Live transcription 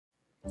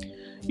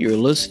You're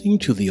listening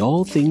to the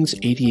All Things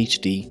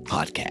ADHD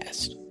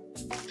podcast.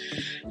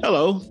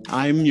 Hello,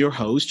 I'm your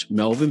host,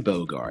 Melvin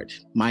Bogart.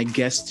 My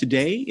guest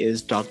today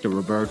is Dr.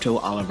 Roberto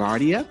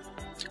Olivardia.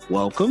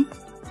 Welcome.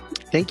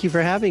 Thank you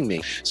for having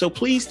me. So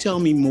please tell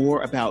me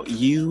more about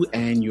you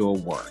and your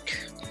work.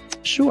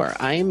 Sure.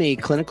 I am a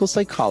clinical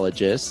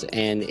psychologist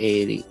and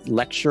a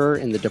lecturer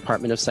in the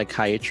Department of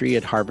Psychiatry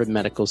at Harvard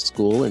Medical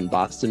School in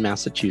Boston,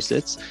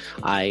 Massachusetts.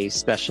 I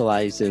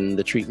specialize in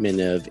the treatment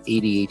of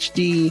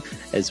ADHD,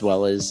 as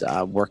well as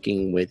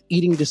working with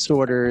eating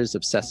disorders,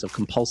 obsessive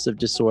compulsive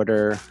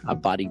disorder,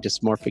 body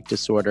dysmorphic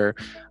disorder.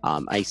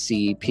 I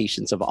see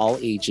patients of all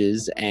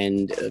ages,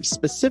 and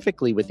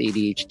specifically with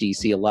ADHD,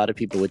 see a lot of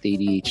people with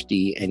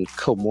ADHD and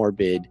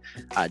comorbid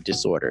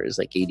disorders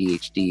like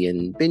ADHD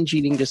and binge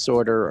eating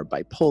disorder or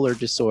bipolar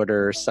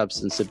disorder,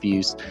 substance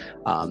abuse,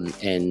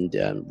 and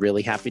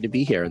really happy to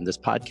be here in this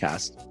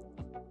podcast.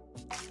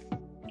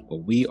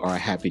 Well, we are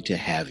happy to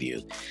have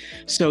you.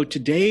 So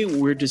today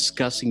we're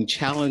discussing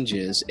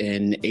challenges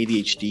in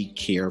ADHD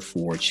care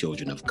for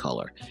children of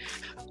color.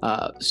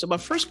 So my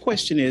first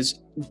question is,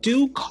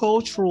 do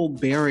cultural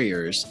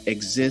barriers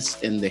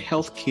exist in the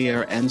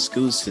healthcare and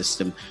school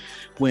system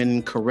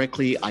when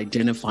correctly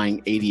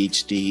identifying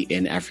ADHD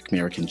in African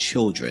American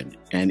children?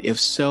 And if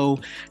so,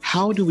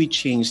 how do we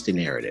change the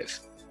narrative?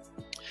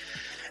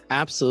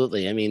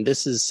 Absolutely. I mean,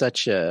 this is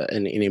such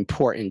an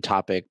important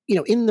topic. You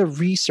know, in the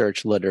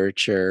research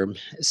literature,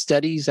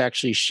 studies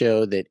actually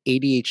show that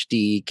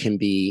ADHD can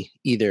be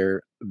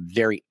either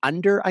very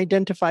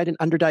under-identified and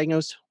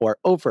underdiagnosed or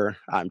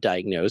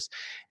over-diagnosed.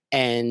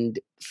 And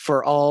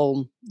for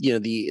all,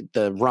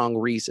 the wrong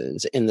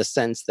reasons, in the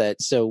sense that,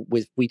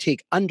 we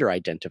take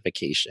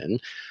under-identification,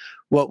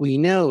 what we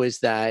know is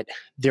that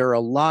there are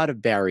a lot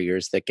of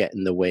barriers that get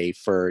in the way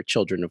for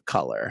children of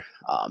color.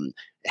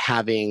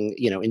 Having,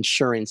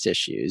 insurance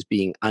issues,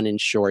 being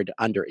uninsured,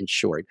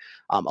 underinsured.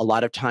 A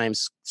lot of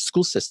times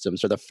school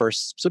systems are the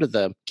first, sort of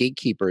the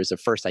gatekeepers of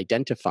first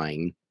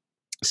identifying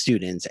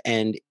students.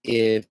 And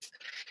if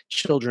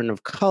children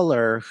of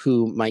color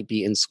who might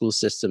be in school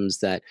systems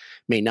that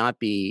may not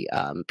be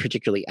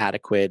particularly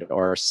adequate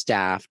or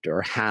staffed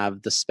or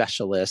have the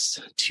specialists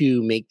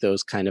to make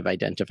those kind of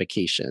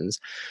identifications,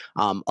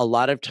 a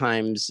lot of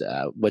times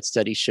what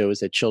studies show is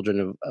that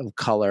children of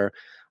color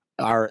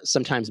are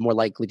sometimes more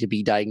likely to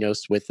be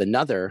diagnosed with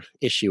another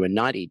issue and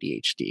not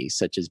ADHD,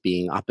 such as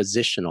being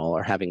oppositional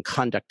or having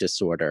conduct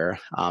disorder,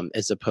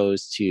 as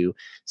opposed to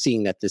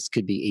seeing that this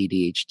could be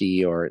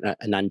ADHD or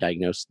an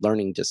undiagnosed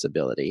learning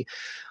disability.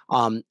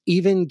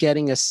 Even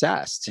getting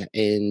assessed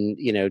in,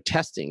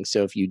 testing.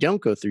 So if you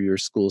don't go through your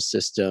school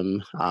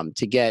system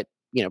to get,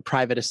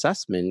 private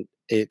assessment,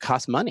 it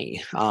costs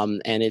money,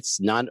 and it's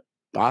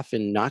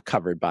often not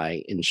covered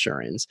by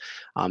insurance.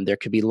 There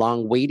could be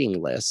long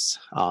waiting lists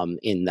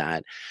in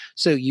that.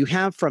 So you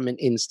have, from an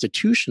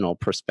institutional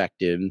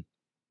perspective,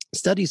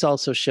 studies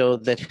also show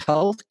that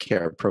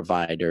healthcare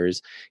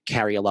providers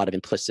carry a lot of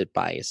implicit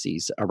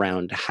biases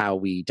around how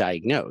we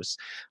diagnose.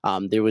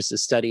 There was a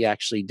study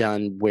actually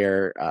done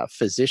where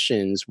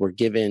physicians were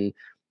given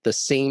the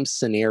same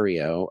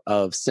scenario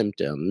of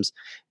symptoms.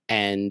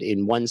 And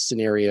in one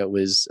scenario, it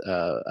was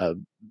a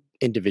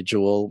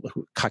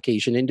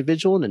Caucasian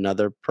individual, and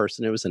another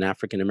person, it was an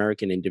African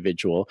American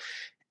individual.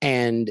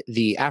 And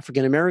the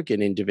African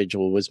American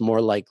individual was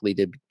more likely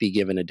to be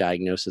given a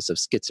diagnosis of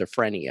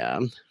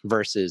schizophrenia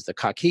versus the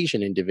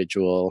Caucasian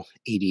individual,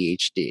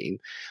 ADHD.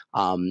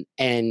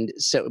 And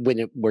so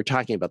when we're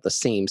talking about the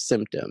same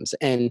symptoms,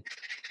 and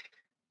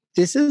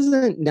this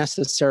isn't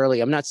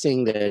necessarily, I'm not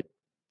saying that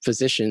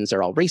physicians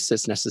are all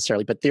racist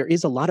necessarily, but there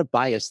is a lot of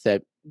bias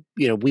that,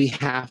 we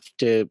have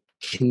to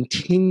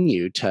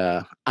continue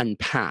to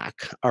unpack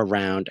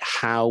around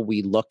how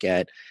we look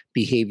at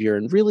behavior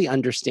and really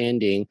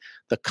understanding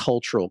the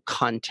cultural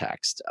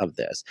context of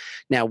this.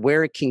 Now,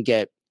 where it can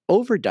get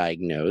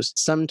overdiagnosed,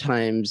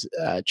 sometimes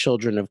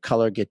children of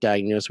color get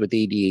diagnosed with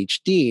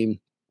ADHD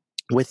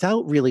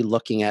without really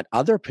looking at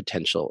other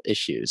potential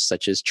issues,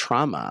 such as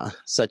trauma,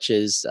 such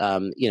as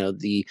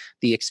the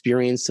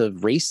experience of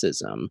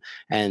racism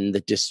and the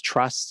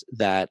distrust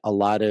that a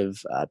lot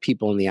of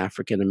people in the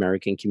African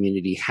American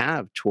community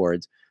have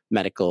towards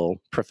medical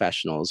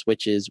professionals,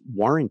 which is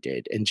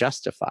warranted and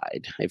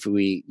justified. If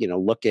we,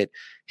 look at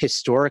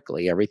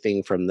historically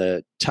everything from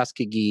the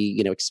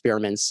Tuskegee,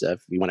 experiments,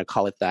 if you want to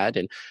call it that,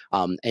 and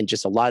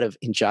just a lot of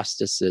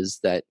injustices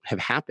that have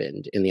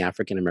happened in the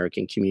African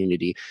American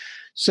community.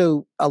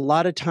 So a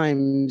lot of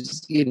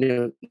times,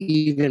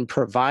 even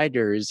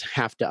providers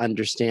have to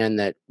understand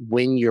that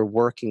when you're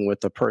working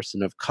with a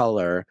person of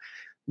color,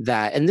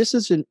 that, and this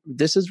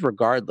is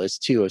regardless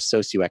too of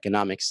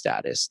socioeconomic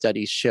status.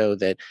 Studies show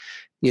that,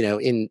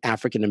 in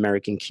African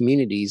American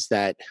communities,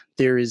 that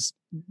there's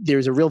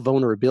a real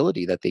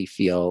vulnerability that they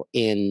feel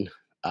in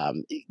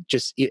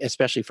just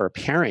especially for a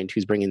parent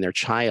who's bringing their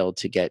child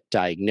to get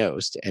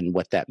diagnosed and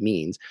what that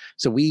means.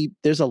 So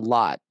there's a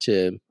lot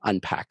to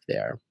unpack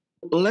there.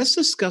 Let's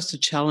discuss the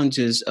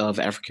challenges of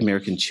African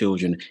American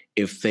children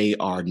if they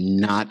are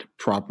not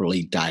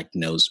properly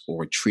diagnosed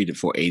or treated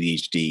for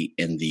ADHD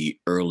in the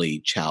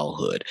early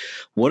childhood.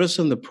 What are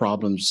some of the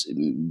problems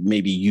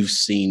maybe you've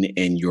seen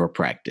in your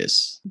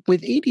practice?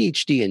 With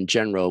ADHD in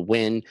general,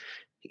 when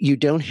you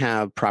don't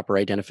have proper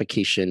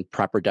identification,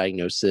 proper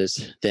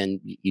diagnosis, then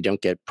you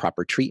don't get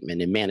proper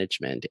treatment and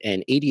management.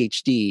 And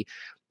ADHD,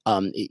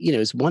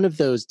 is one of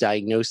those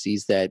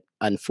diagnoses that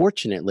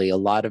unfortunately a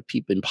lot of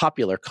people in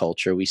popular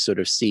culture, we sort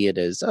of see it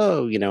as,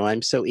 oh,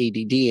 I'm so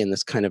ADD and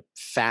this kind of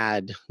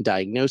fad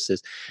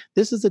diagnosis.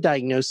 This is a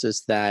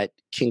diagnosis that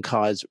can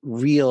cause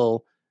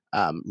real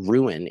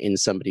ruin in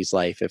somebody's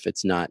life if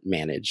it's not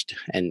managed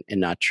and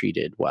not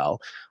treated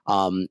well.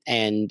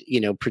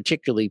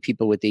 Particularly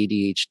people with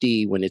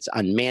ADHD, when it's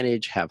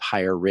unmanaged, have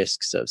higher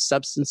risks of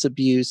substance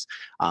abuse,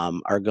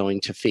 are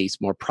going to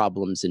face more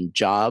problems in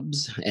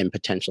jobs and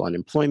potential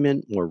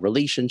unemployment, more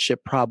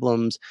relationship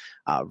problems.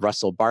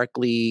 Russell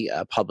Barkley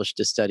published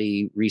a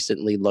study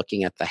recently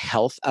looking at the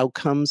health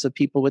outcomes of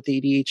people with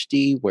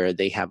ADHD, where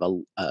they have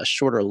a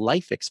shorter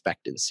life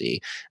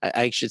expectancy.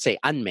 I should say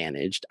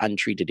unmanaged,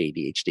 untreated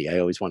ADHD. I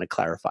always want to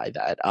clarify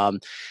that.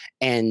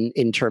 And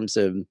in terms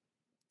of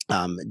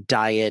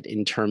diet,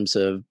 in terms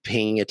of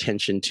paying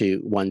attention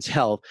to one's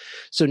health.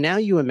 So now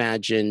you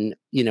imagine,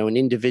 an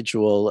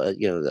individual,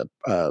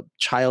 a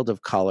child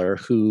of color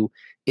who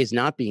is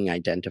not being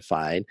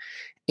identified.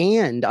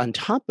 And on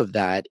top of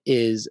that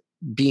is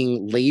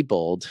being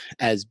labeled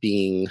as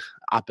being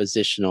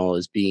oppositional,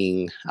 as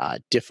being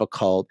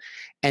difficult.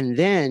 And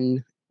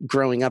then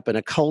growing up in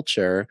a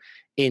culture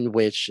in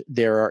which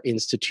there are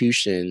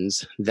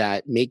institutions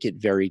that make it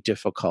very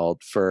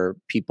difficult for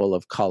people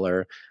of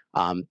color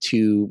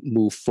to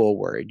move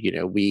forward.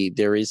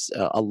 There is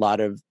a lot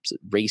of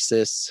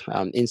racist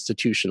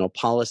institutional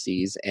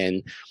policies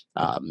and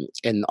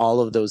all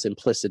of those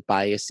implicit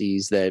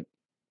biases that,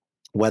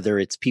 whether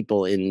it's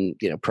people in,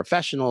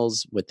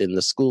 professionals within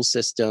the school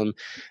system,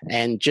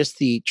 and just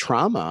the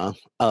trauma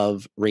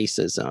of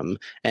racism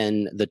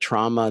and the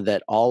trauma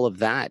that all of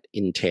that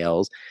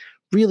entails,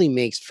 really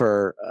makes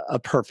for a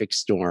perfect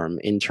storm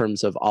in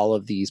terms of all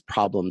of these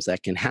problems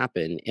that can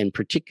happen, and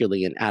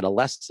particularly in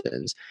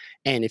adolescence.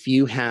 And if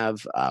you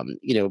have,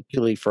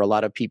 particularly for a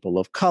lot of people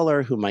of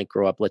color who might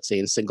grow up, let's say,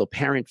 in single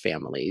parent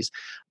families,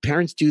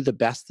 parents do the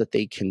best that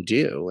they can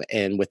do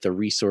and with the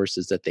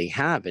resources that they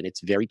have. And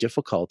it's very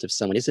difficult if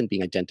someone isn't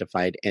being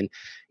identified, and,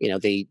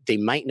 they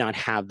might not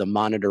have the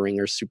monitoring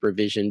or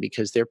supervision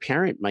because their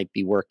parent might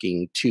be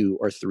working 2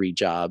 or 3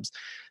 jobs,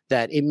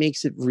 that it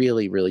makes it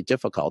really, really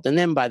difficult. And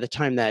then by the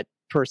time that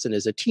person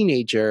is a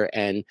teenager,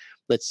 and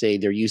let's say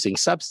they're using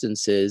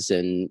substances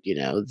and,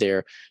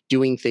 they're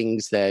doing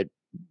things that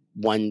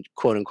one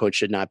quote unquote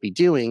should not be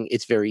doing,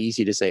 it's very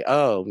easy to say,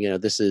 oh,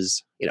 this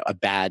is, a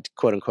bad,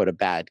 quote unquote, a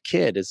bad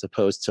kid, as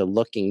opposed to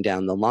looking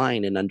down the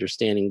line and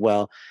understanding,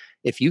 well,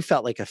 if you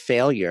felt like a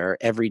failure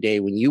every day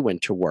when you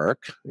went to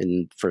work,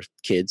 and for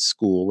kids,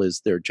 school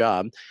is their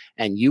job,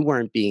 and you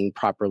weren't being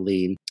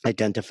properly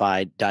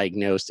identified,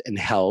 diagnosed, and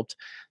helped,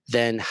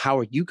 then how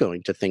are you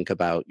going to think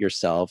about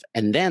yourself?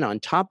 And then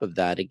on top of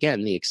that,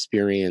 again, the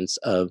experience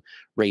of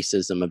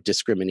racism, of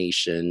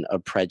discrimination,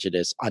 of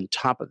prejudice on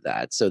top of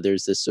that. So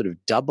there's this sort of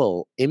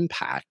double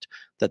impact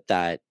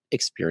that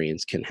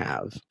experience can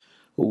have.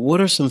 What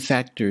are some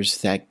factors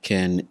that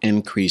can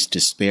increase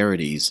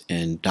disparities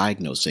in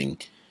diagnosing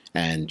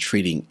and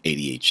treating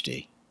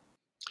ADHD?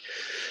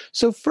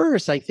 So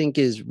first, I think,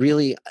 is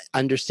really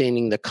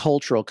understanding the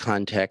cultural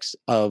context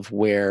of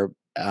where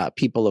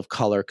people of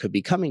color could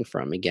be coming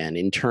from, again,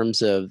 in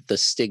terms of the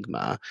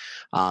stigma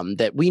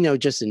that we know.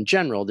 Just in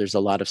general, there's a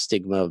lot of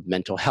stigma of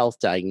mental health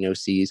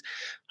diagnoses.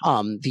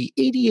 The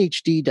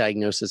ADHD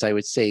diagnosis, I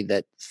would say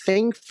that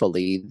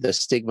thankfully the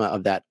stigma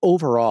of that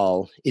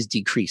overall is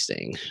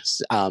decreasing.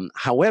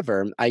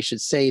 However, I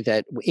should say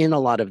that in a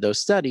lot of those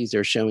studies,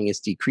 they're showing it's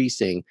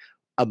decreasing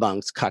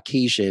amongst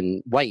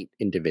Caucasian white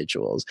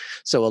individuals.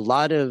 So a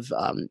lot of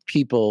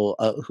people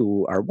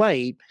who are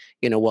white,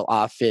 will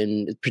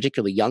often,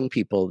 particularly young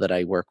people that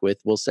I work with,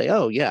 will say,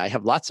 oh yeah, I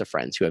have lots of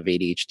friends who have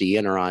ADHD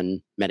and are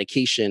on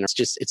medication.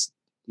 It's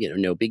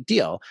no big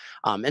deal.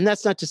 And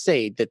that's not to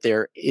say that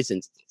there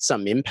isn't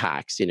some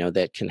impacts,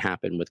 that can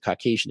happen with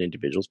Caucasian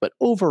individuals, but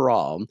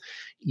overall,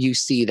 you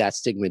see that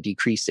stigma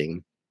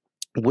decreasing.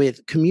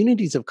 With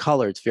communities of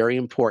color, it's very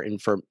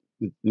important for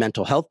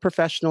mental health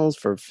professionals,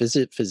 for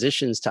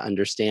physicians to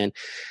understand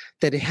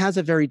that it has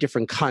a very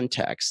different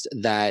context.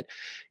 That,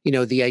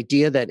 the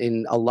idea that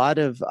in a lot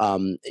of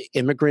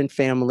immigrant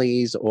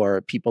families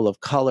or people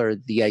of color,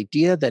 the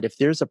idea that if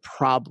there's a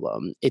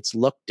problem, it's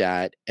looked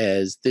at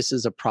as this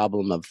is a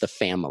problem of the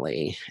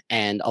family.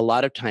 And a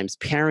lot of times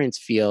parents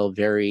feel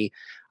very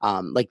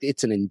like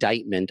it's an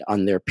indictment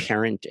on their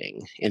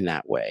parenting in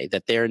that way,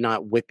 that they're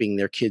not whipping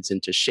their kids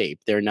into shape.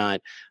 They're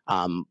not,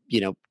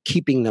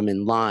 keeping them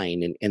in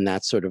line in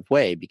that sort of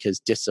way,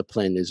 because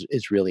discipline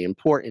is really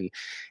important.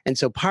 And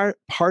so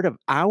part of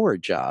our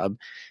job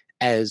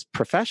as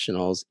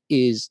professionals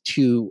is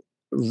to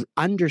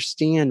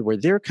understand where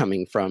they're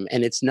coming from.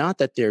 And it's not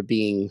that they're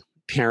being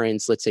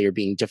parents, let's say, are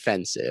being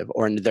defensive,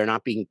 or they're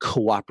not being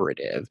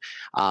cooperative,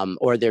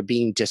 or they're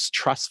being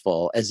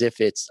distrustful as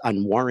if it's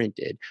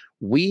unwarranted,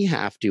 we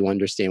have to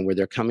understand where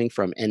they're coming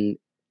from. And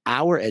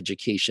our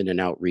education and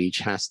outreach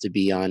has to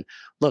be on,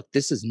 look,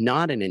 this is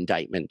not an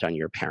indictment on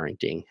your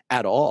parenting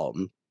at all.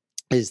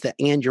 Is that,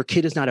 and your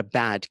kid is not a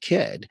bad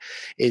kid,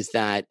 is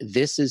that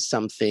this is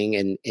something,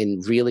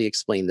 and really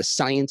explain the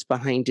science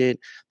behind it,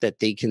 that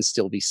they can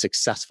still be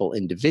successful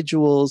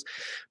individuals.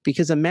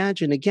 Because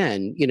imagine,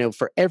 again,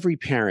 for every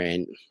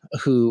parent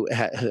who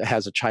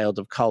has a child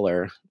of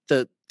color,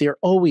 they're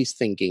always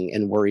thinking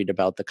and worried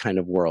about the kind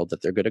of world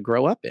that they're going to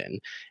grow up in.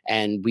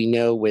 And we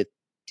know with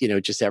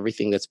just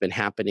everything that's been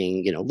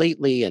happening,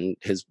 lately, and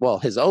has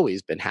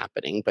always been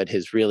happening, but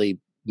has really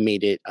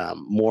made it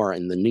more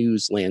in the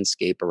news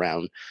landscape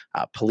around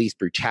police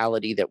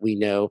brutality, that we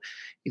know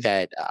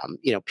that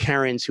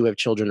parents who have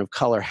children of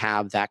color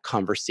have that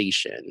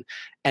conversation.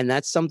 And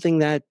that's something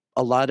that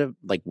a lot of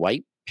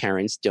white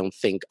parents don't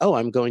think, oh,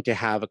 I'm going to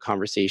have a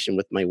conversation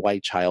with my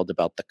white child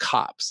about the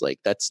cops.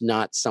 That's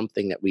not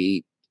something that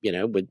we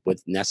would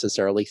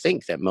necessarily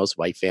think that most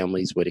white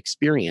families would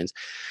experience.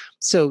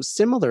 So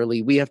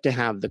similarly, we have to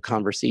have the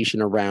conversation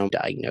around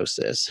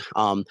diagnosis.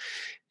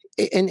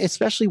 And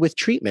especially with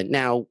treatment.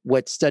 Now,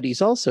 what studies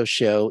also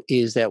show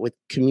is that with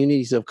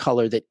communities of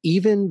color, that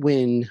even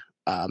when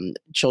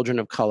children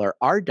of color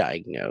are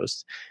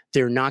diagnosed,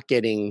 they're not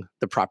getting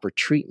the proper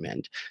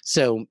treatment.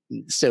 So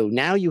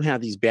now you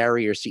have these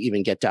barriers to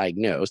even get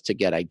diagnosed, to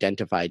get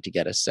identified, to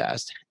get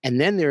assessed.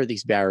 And then there are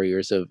these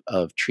barriers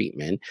of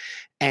treatment.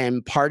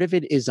 And part of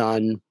it is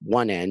on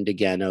one end,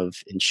 again, of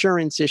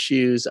insurance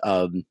issues,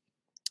 of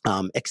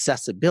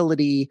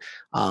accessibility.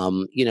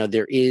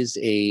 There is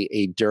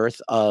a dearth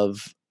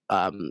of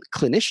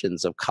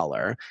clinicians of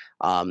color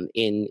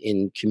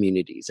in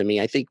communities. I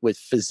mean, I think with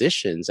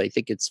physicians, I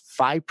think it's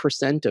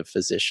 5% of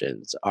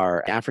physicians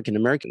are African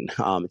American.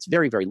 It's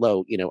very, very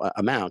low,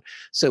 amount.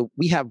 So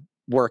we have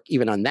work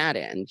even on that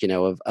end,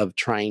 of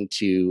trying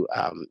to,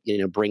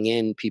 bring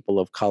in people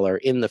of color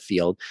in the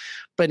field.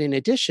 But in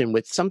addition,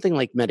 with something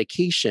like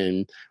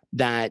medication,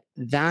 that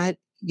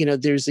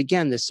there's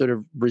again this sort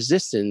of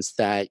resistance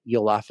that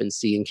you'll often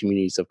see in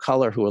communities of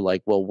color, who are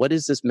like, well, what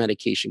is this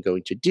medication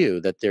going to do?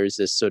 That there's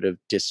this sort of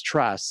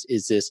distrust.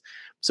 Is this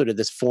sort of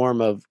this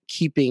form of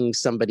keeping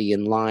somebody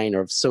in line,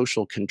 or of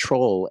social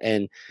control?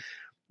 And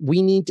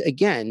we need to,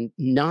 again,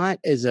 not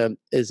as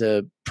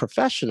a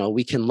professional,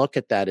 we can look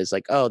at that as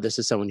like, oh, this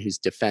is someone who's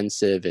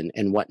defensive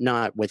and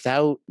whatnot,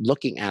 without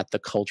looking at the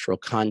cultural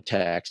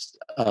context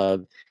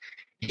of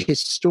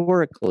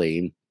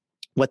historically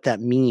what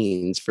that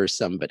means for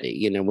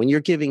somebody. When you're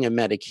giving a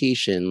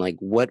medication,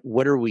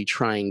 what are we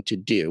trying to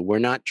do? We're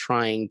not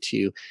trying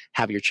to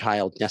have your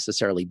child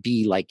necessarily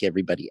be like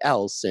everybody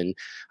else, and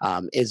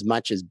as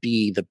much as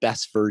be the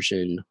best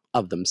version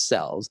of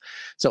themselves.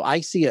 So I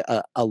see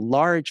a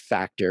large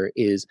factor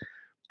is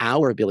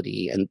our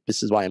ability, and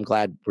this is why I'm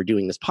glad we're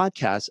doing this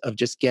podcast, of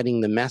just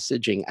getting the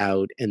messaging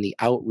out and the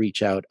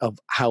outreach out of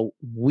how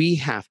we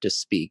have to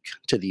speak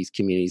to these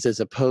communities, as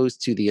opposed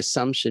to the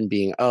assumption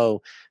being,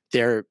 oh,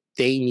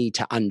 they need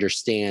to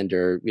understand,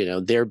 or,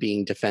 they're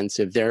being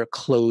defensive, they're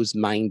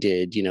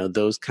closed-minded,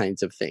 those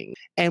kinds of things.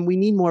 And we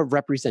need more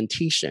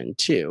representation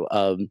too.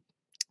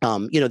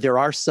 There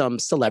are some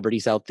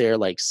celebrities out there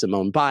like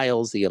Simone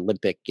Biles, the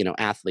Olympic,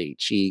 athlete.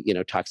 She,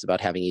 talks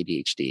about having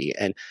ADHD.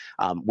 And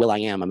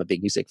will.i.am, I'm a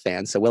big music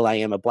fan. So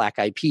will.i.am, a Black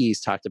Eyed Peas,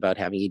 talked about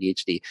having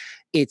ADHD.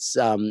 It's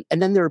and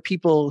then there are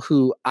people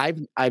who I've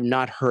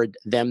not heard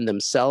them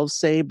themselves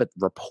say, but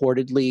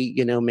reportedly,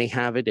 may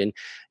have it. And,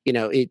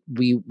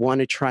 we want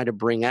to try to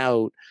bring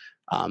out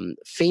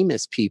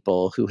famous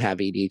people who have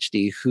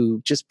ADHD,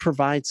 who just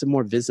provide some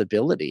more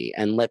visibility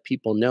and let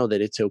people know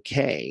that it's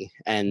okay,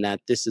 and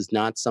that this is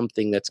not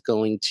something that's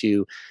going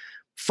to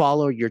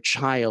follow your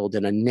child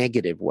in a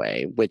negative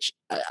way. Which,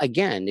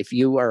 again, if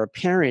you are a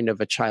parent of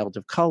a child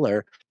of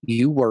color,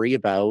 you worry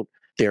about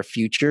their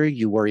future,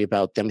 you worry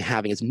about them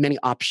having as many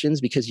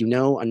options, because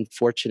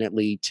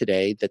unfortunately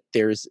today, that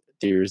there's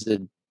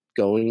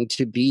going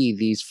to be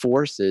these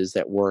forces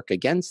that work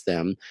against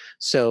them.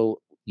 So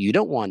you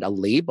don't want a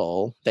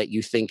label that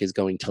you think is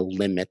going to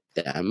limit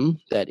them,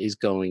 that is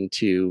going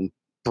to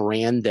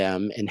brand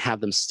them and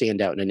have them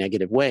stand out in a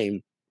negative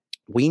way.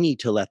 We need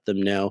to let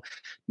them know,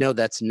 no,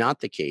 that's not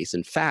the case.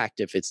 In fact,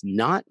 if it's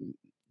not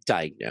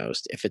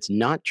diagnosed, if it's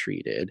not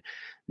treated,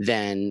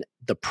 then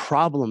the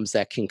problems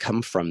that can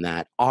come from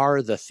that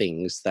are the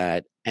things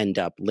that end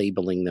up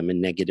labeling them in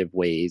negative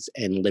ways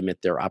and limit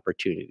their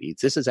opportunities.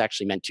 This is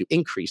actually meant to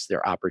increase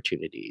their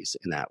opportunities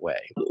in that way.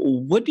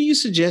 What do you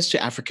suggest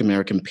to African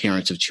American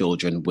parents of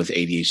children with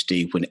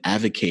ADHD when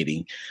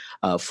advocating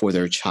for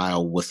their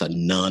child with a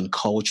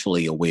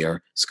non-culturally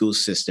aware school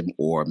system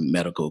or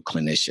medical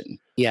clinician?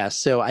 Yeah,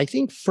 so I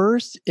think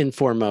first and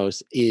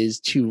foremost is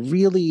to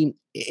really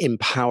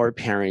empower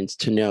parents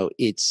to know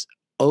it's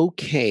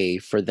okay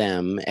for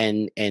them,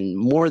 and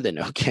more than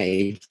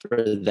okay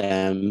for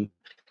them,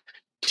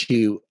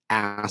 to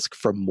ask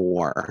for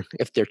more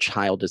if their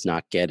child is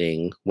not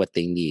getting what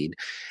they need.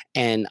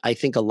 And I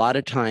think a lot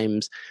of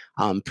times,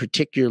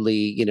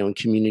 particularly, in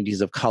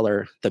communities of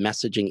color, the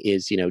messaging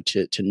is,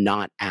 to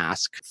not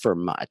ask for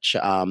much,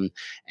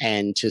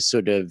 and to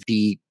sort of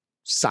be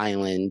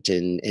silent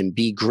and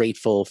be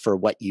grateful for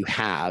what you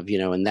have,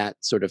 and that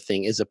sort of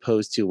thing, as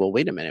opposed to, well,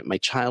 wait a minute, my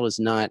child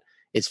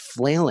is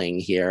flailing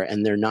here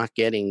and they're not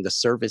getting the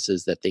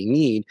services that they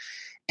need.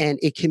 And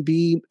it can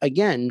be,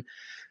 again,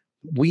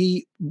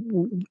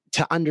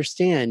 to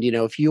understand,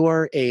 if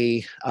you're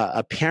a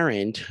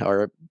parent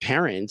or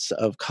parents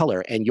of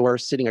color and you're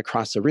sitting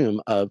across a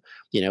room of,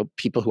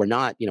 people who are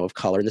not, of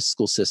color in the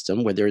school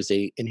system, where there's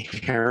a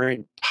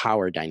inherent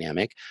power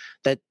dynamic,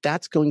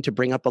 that's going to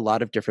bring up a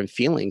lot of different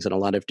feelings and a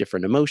lot of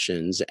different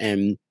emotions.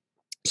 And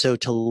so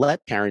to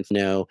let parents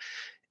know,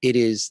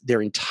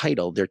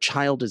 their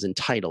child is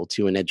entitled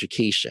to an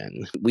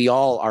education. We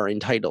all are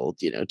entitled,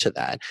 to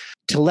that.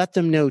 To let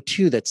them know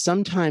too, that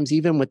sometimes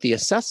even with the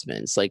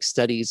assessments, like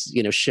studies,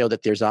 show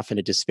that there's often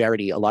a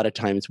disparity a lot of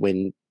times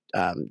when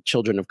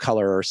children of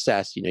color are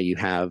assessed,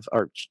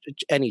 or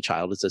any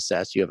child is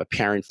assessed, you have a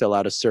parent fill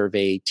out a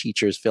survey,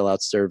 teachers fill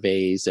out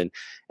surveys,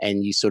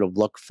 and you sort of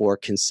look for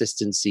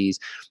consistencies.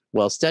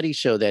 Well, studies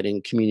show that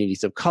in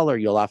communities of color,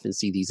 you'll often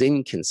see these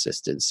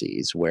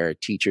inconsistencies where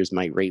teachers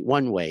might rate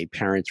one way,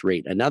 parents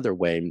rate another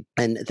way.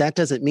 And that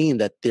doesn't mean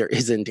that there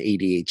isn't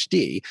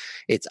ADHD.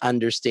 It's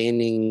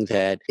understanding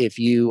that if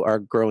you are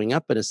growing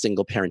up in a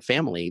single parent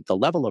family, the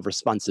level of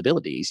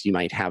responsibilities you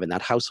might have in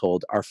that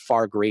household are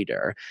far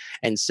greater.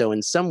 And so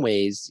in some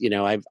ways,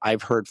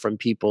 I've heard from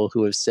people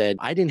who have said,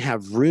 I didn't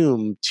have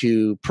room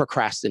to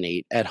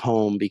procrastinate at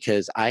home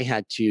because I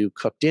had to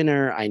cook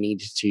dinner. I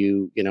needed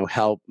to,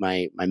 help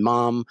my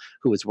mom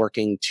who was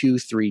working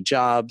 2-3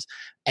 jobs.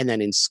 And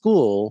then in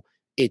school,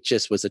 it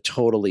just was a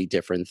totally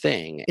different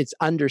thing. It's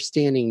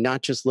understanding,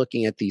 not just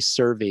looking at these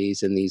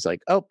surveys and these like,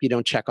 oh, you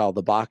don't check all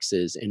the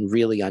boxes, and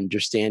really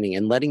understanding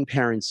and letting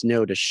parents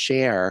know to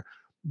share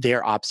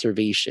their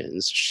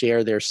observations,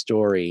 share their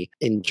story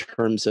in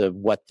terms of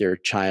what their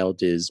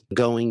child is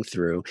going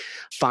through.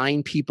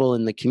 Find people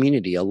in the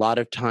community. A lot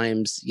of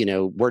times,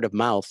 word of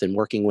mouth and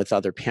working with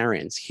other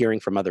parents, hearing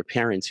from other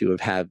parents who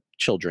have had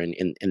children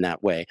in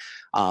that way.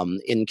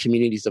 In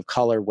communities of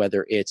color,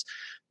 whether it's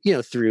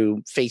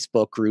through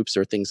Facebook groups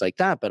or things like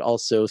that, but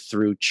also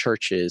through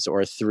churches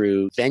or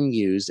through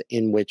venues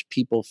in which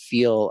people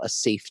feel a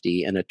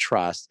safety and a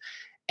trust.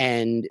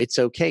 And it's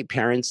okay.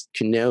 Parents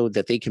can know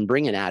that they can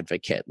bring an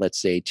advocate,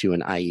 let's say, to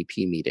an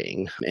IEP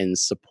meeting and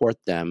support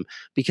them,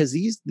 because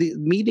the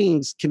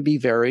meetings can be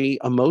very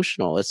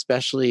emotional,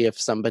 especially if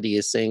somebody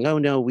is saying, oh,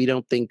 no, we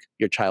don't think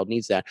your child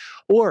needs that.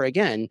 Or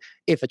again,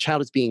 if a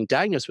child is being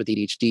diagnosed with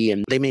ADHD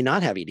and they may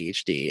not have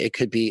ADHD, it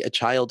could be a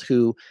child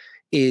who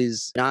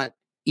is not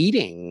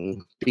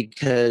eating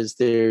because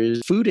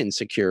there's food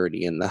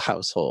insecurity in the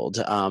household,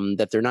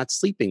 that they're not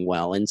sleeping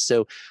well. And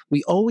so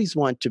we always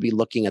want to be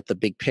looking at the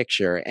big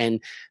picture.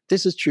 And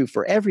this is true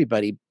for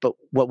everybody. But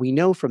what we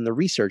know from the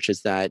research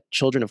is that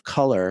children of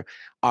color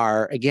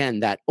are, again,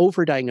 that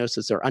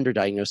overdiagnosis or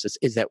underdiagnosis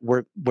is that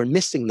we're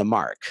missing the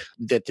mark,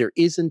 that there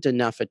isn't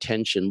enough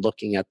attention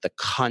looking at the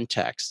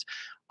context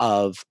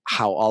of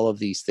how all of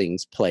these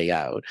things play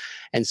out.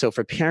 And so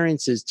for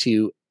parents is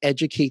to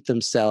educate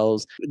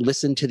themselves,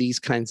 listen to these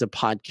kinds of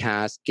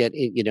podcasts, get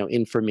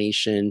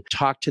information,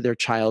 talk to their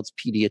child's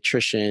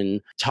pediatrician,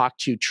 talk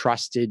to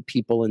trusted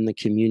people in the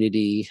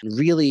community,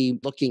 really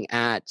looking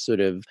at sort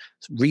of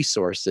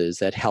resources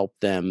that help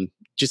them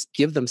just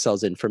give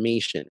themselves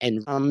information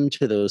and come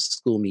to those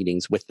school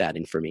meetings with that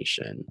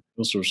information.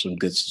 Those are some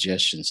good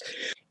suggestions.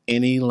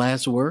 Any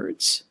last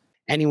words?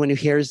 Anyone who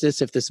hears this,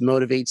 if this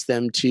motivates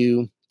them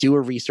to do a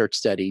research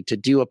study, to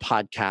do a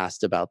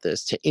podcast about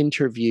this, to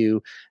interview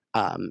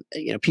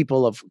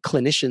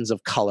clinicians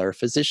of color,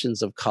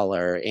 physicians of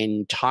color,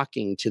 in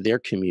talking to their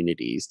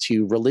communities,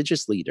 to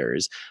religious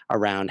leaders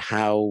around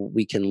how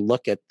we can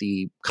look at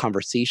the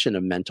conversation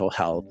of mental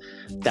health.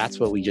 That's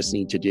what we just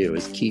need to do,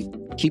 is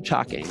keep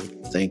talking.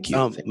 Thank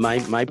you.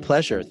 My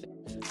pleasure.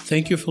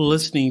 Thank you for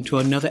listening to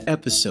another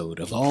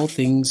episode of All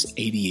Things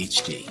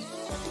ADHD.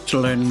 To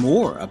learn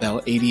more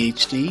about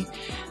ADHD,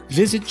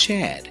 visit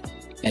Chad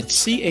at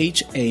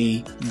chadd.org.